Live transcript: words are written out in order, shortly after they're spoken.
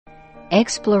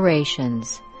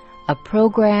Explorations, a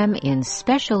program in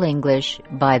special English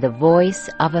by the Voice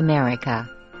of America.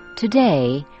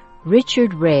 Today,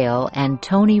 Richard Rael and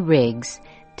Tony Riggs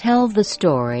tell the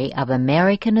story of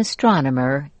American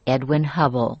astronomer Edwin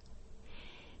Hubble.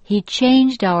 He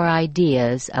changed our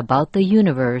ideas about the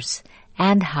universe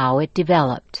and how it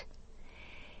developed.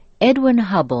 Edwin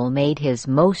Hubble made his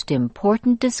most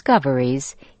important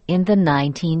discoveries in the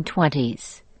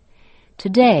 1920s.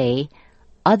 Today,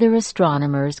 other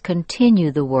astronomers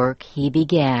continue the work he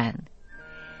began.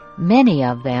 Many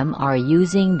of them are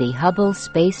using the Hubble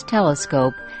Space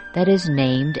Telescope that is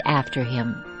named after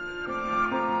him.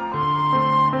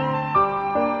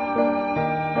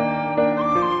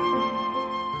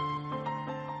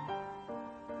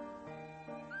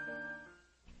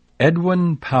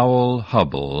 Edwin Powell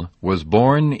Hubble was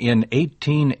born in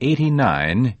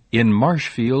 1889 in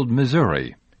Marshfield,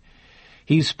 Missouri.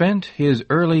 He spent his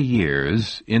early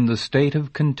years in the state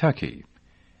of Kentucky.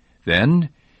 Then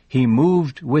he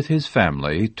moved with his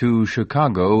family to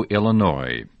Chicago,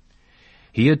 Illinois.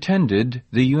 He attended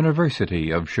the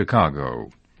University of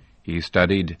Chicago. He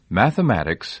studied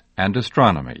mathematics and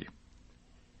astronomy.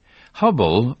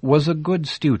 Hubble was a good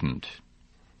student.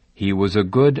 He was a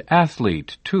good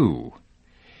athlete, too.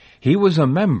 He was a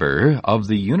member of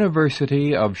the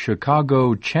University of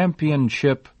Chicago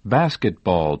championship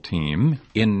basketball team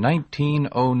in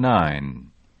 1909.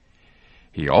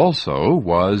 He also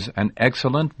was an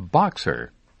excellent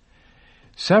boxer.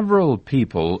 Several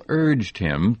people urged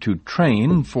him to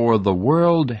train for the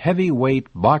World Heavyweight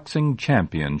Boxing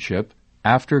Championship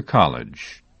after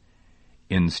college.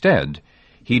 Instead,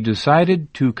 he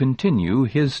decided to continue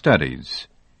his studies.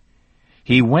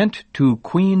 He went to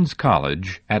Queen's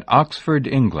College at Oxford,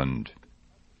 England.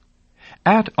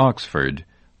 At Oxford,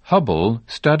 Hubble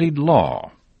studied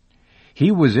law.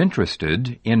 He was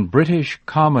interested in British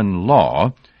common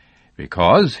law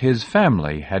because his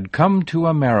family had come to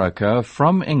America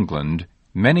from England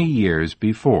many years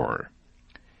before.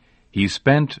 He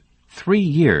spent 3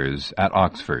 years at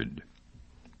Oxford.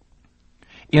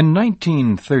 In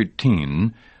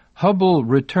 1913, Hubble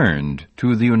returned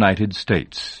to the United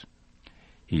States.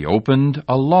 He opened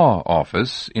a law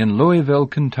office in Louisville,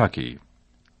 Kentucky.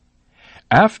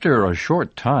 After a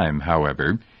short time,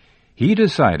 however, he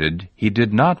decided he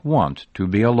did not want to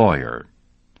be a lawyer.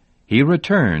 He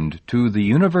returned to the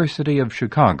University of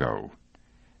Chicago.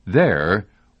 There,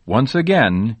 once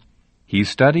again, he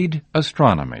studied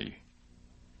astronomy.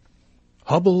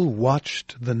 Hubble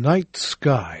watched the night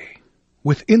sky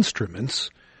with instruments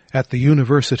at the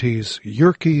university's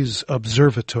Yerkes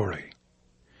Observatory.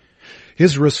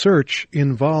 His research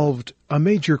involved a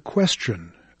major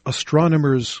question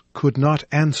astronomers could not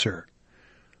answer.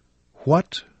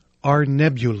 What are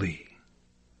nebulae?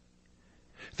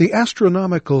 The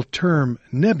astronomical term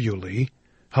nebulae,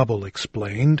 Hubble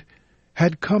explained,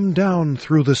 had come down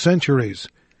through the centuries.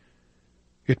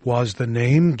 It was the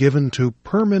name given to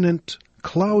permanent,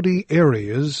 cloudy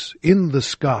areas in the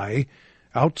sky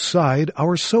outside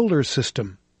our solar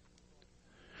system.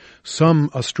 Some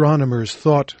astronomers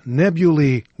thought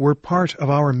nebulae were part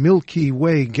of our Milky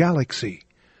Way galaxy.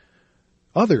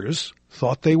 Others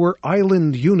thought they were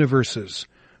island universes,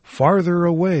 farther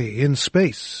away in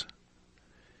space.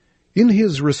 In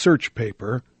his research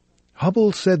paper,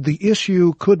 Hubble said the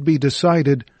issue could be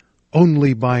decided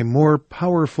only by more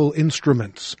powerful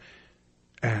instruments,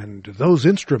 and those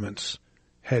instruments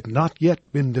had not yet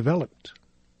been developed.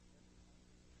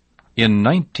 In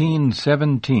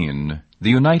 1917, the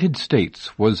United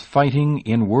States was fighting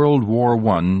in World War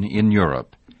I in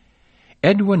Europe.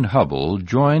 Edwin Hubble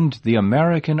joined the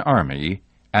American Army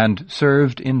and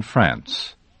served in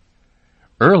France.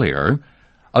 Earlier,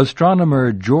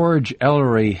 astronomer George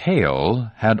Ellery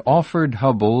Hale had offered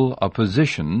Hubble a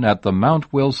position at the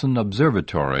Mount Wilson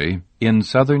Observatory in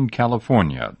Southern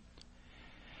California.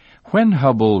 When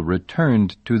Hubble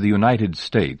returned to the United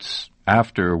States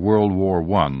after World War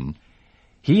I,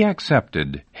 he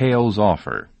accepted Hale's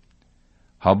offer.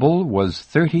 Hubble was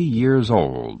 30 years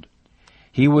old.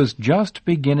 He was just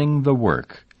beginning the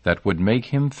work that would make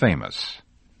him famous.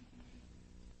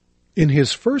 In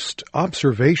his first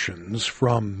observations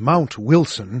from Mount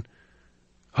Wilson,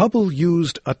 Hubble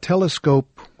used a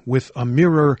telescope with a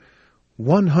mirror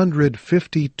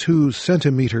 152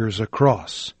 centimeters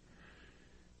across.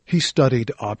 He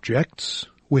studied objects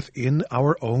within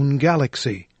our own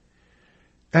galaxy,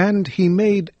 and he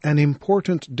made an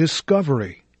important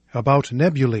discovery about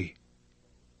nebulae.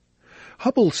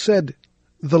 Hubble said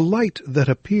the light that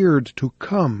appeared to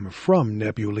come from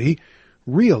nebulae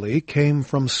really came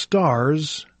from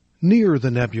stars near the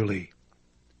nebulae.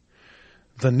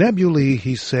 The nebulae,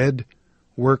 he said,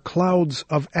 were clouds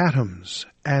of atoms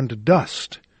and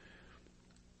dust.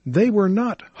 They were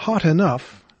not hot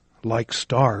enough, like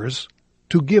stars,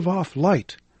 to give off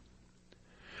light.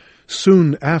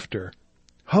 Soon after,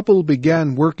 Hubble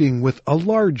began working with a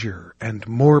larger and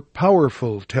more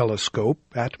powerful telescope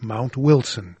at Mount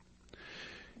Wilson.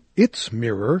 Its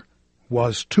mirror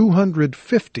was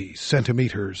 250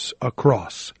 centimeters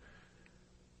across.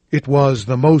 It was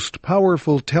the most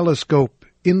powerful telescope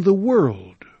in the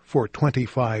world for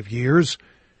 25 years.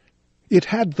 It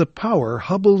had the power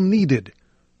Hubble needed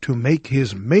to make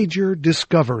his major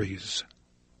discoveries.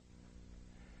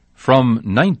 From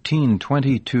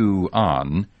 1922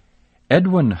 on,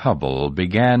 Edwin Hubble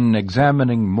began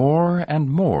examining more and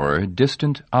more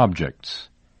distant objects.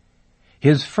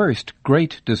 His first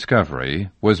great discovery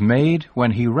was made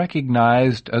when he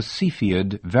recognized a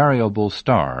Cepheid variable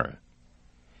star.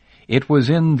 It was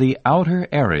in the outer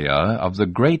area of the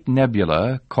great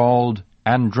nebula called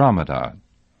Andromeda.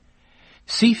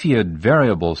 Cepheid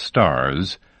variable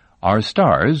stars are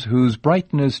stars whose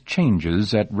brightness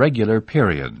changes at regular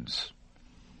periods.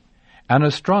 An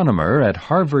astronomer at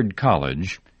Harvard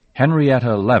College,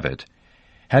 Henrietta Leavitt,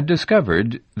 had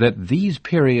discovered that these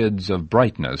periods of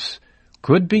brightness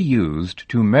could be used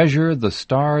to measure the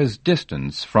star's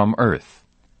distance from Earth.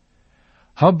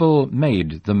 Hubble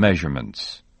made the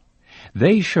measurements.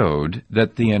 They showed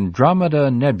that the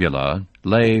Andromeda Nebula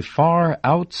lay far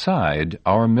outside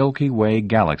our Milky Way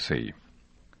galaxy.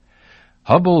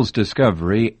 Hubble's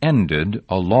discovery ended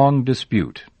a long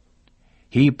dispute.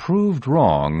 He proved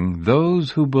wrong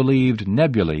those who believed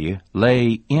nebulae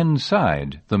lay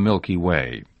inside the Milky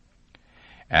Way.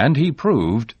 And he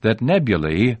proved that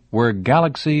nebulae were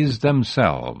galaxies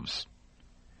themselves.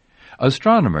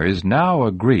 Astronomers now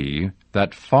agree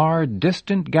that far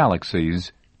distant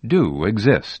galaxies do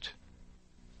exist.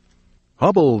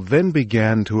 Hubble then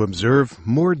began to observe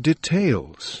more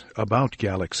details about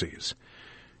galaxies.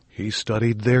 He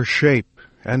studied their shape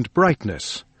and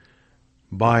brightness.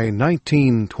 By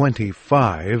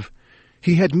 1925,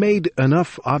 he had made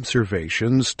enough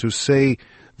observations to say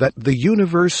that the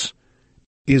universe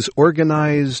is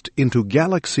organized into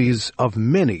galaxies of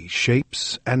many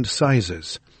shapes and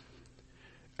sizes.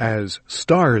 As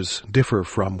stars differ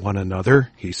from one another,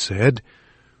 he said,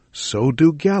 so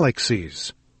do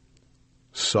galaxies.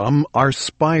 Some are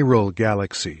spiral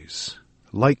galaxies,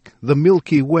 like the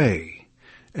Milky Way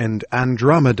and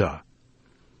Andromeda.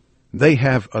 They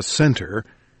have a center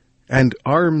and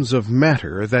arms of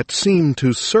matter that seem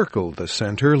to circle the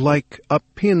center like a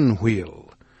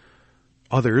pinwheel.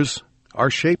 Others are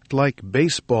shaped like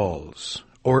baseballs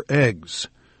or eggs.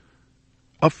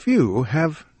 A few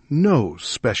have no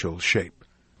special shape.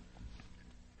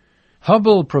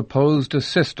 Hubble proposed a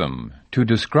system to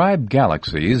describe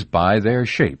galaxies by their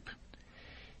shape.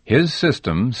 His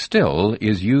system still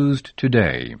is used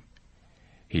today.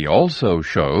 He also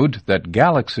showed that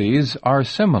galaxies are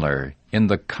similar in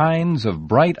the kinds of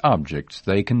bright objects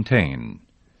they contain.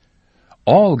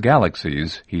 All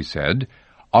galaxies, he said,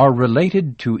 are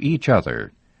related to each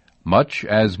other, much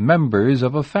as members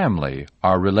of a family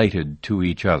are related to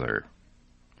each other.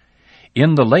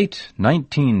 In the late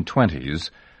 1920s,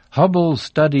 Hubble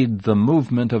studied the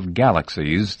movement of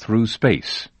galaxies through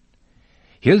space.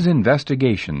 His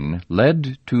investigation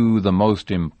led to the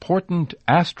most important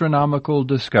astronomical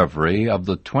discovery of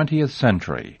the 20th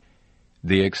century,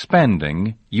 the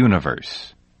expanding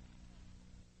universe.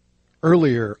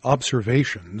 Earlier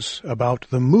observations about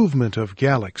the movement of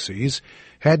galaxies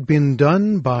had been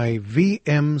done by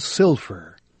V.M.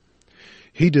 Silver.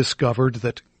 He discovered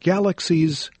that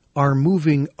galaxies are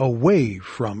moving away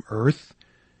from Earth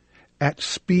at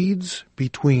speeds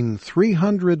between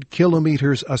 300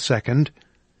 kilometers a second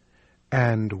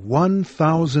and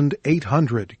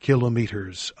 1,800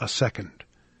 kilometers a second.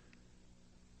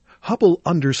 Hubble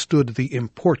understood the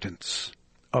importance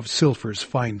of Silver's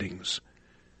findings.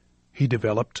 He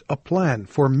developed a plan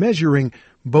for measuring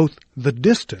both the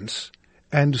distance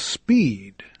and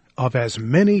speed of as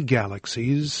many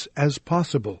galaxies as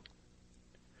possible.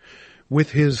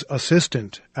 With his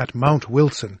assistant at Mount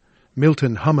Wilson,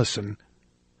 Milton Humason,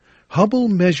 Hubble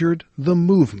measured the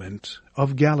movement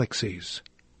of galaxies.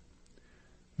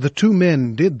 The two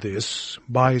men did this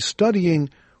by studying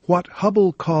what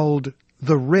Hubble called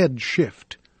the red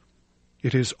shift.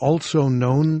 It is also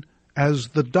known as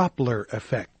the Doppler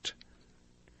Effect.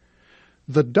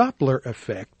 The Doppler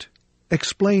Effect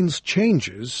explains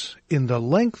changes in the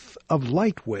length of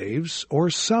light waves or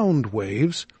sound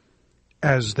waves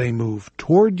as they move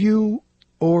toward you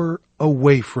or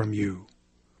away from you.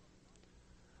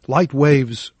 Light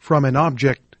waves from an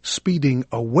object speeding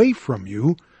away from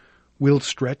you will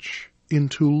stretch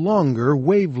into longer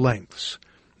wavelengths.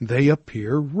 They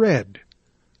appear red.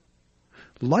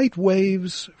 Light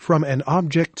waves from an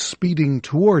object speeding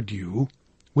toward you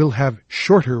will have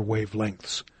shorter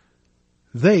wavelengths.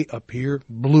 They appear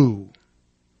blue.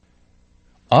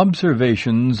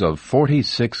 Observations of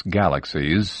 46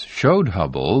 galaxies showed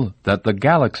Hubble that the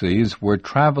galaxies were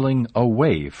traveling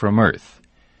away from Earth.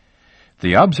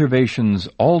 The observations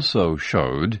also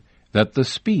showed that the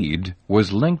speed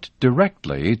was linked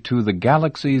directly to the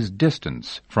galaxy's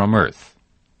distance from Earth.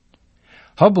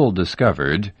 Hubble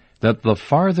discovered that the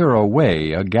farther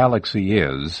away a galaxy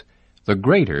is, the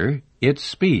greater its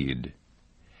speed.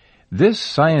 This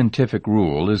scientific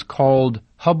rule is called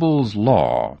Hubble's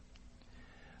Law.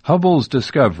 Hubble's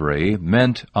discovery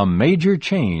meant a major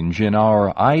change in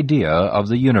our idea of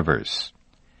the universe.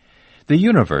 The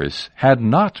universe had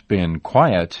not been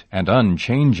quiet and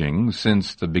unchanging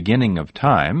since the beginning of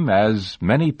time, as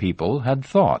many people had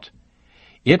thought.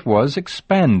 It was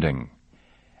expanding.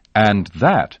 And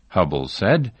that, Hubble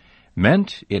said,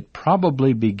 meant it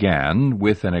probably began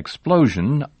with an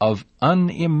explosion of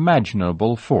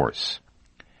unimaginable force.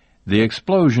 The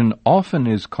explosion often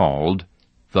is called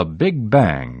the Big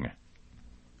Bang.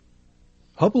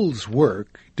 Hubble's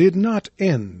work did not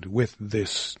end with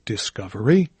this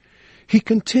discovery. He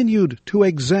continued to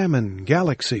examine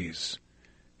galaxies.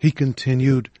 He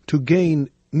continued to gain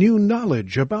new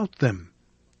knowledge about them.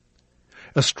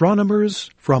 Astronomers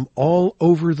from all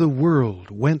over the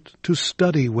world went to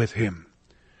study with him.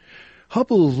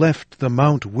 Hubble left the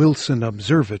Mount Wilson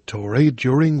Observatory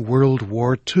during World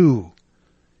War II.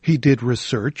 He did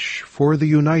research for the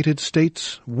United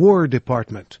States War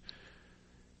Department.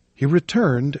 He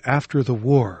returned after the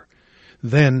war.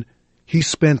 Then he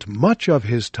spent much of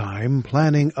his time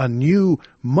planning a new,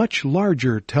 much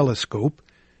larger telescope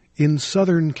in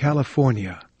Southern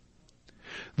California.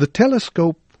 The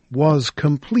telescope was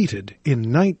completed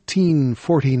in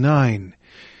 1949.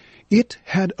 It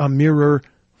had a mirror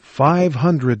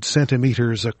 500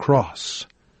 centimeters across.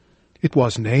 It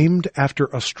was named after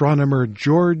astronomer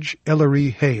George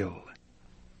Ellery Hale.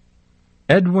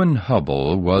 Edwin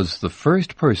Hubble was the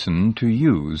first person to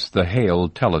use the Hale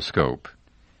Telescope.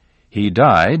 He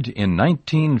died in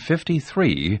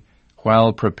 1953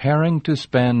 while preparing to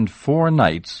spend 4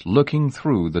 nights looking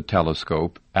through the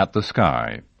telescope at the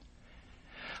sky.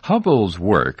 Hubble's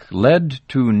work led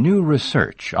to new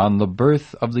research on the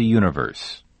birth of the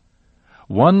universe.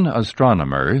 One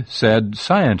astronomer said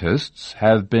scientists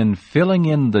have been filling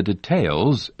in the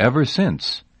details ever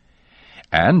since.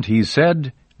 And he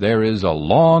said there is a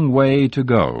long way to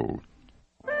go.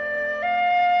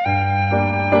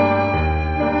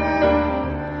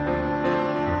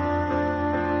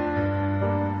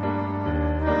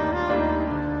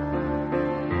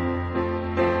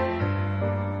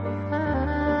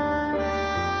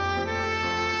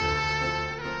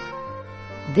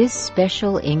 This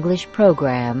special English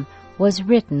program was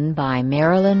written by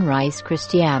Marilyn Rice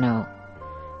Cristiano.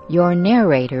 Your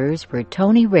narrators were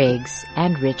Tony Riggs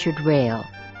and Richard Rael.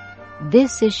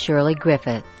 This is Shirley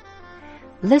Griffith.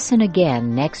 Listen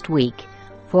again next week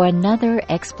for another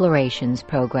Explorations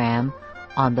program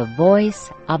on the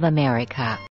Voice of America.